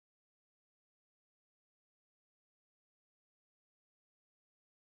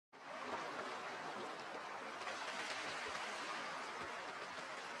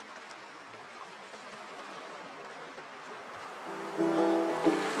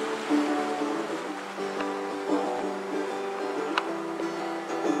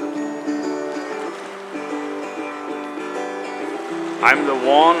I'm the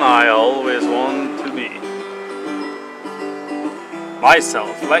one I always want to be.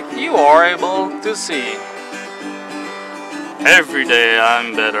 Myself, like you are able to see. Every day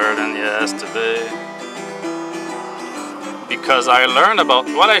I'm better than yesterday. Because I learned about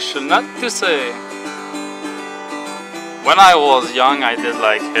what I should not to say. When I was young I did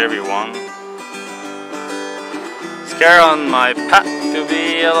like everyone. Scared on my path to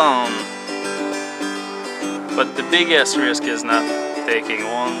be alone. But the biggest risk is not taking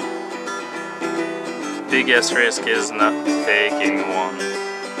one. Biggest risk is not taking one.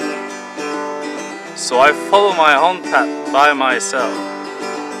 So I follow my own path by myself.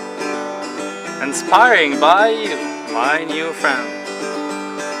 Inspiring by you, my new friend.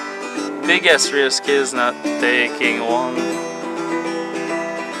 Biggest risk is not taking one.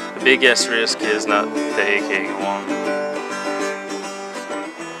 The biggest risk is not taking one.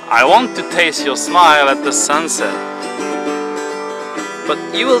 I want to taste your smile at the sunset.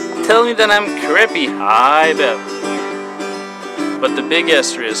 But you will tell me that I'm creepy, I bet. But the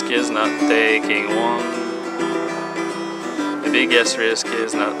biggest risk is not taking one. The biggest risk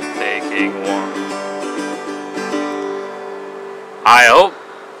is not taking one. I hope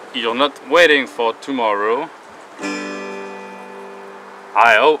you're not waiting for tomorrow.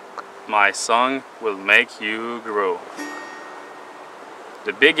 I hope my song will make you grow.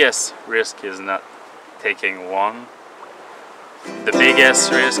 The biggest risk is not taking one. The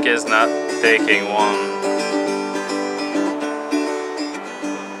biggest risk is not taking one.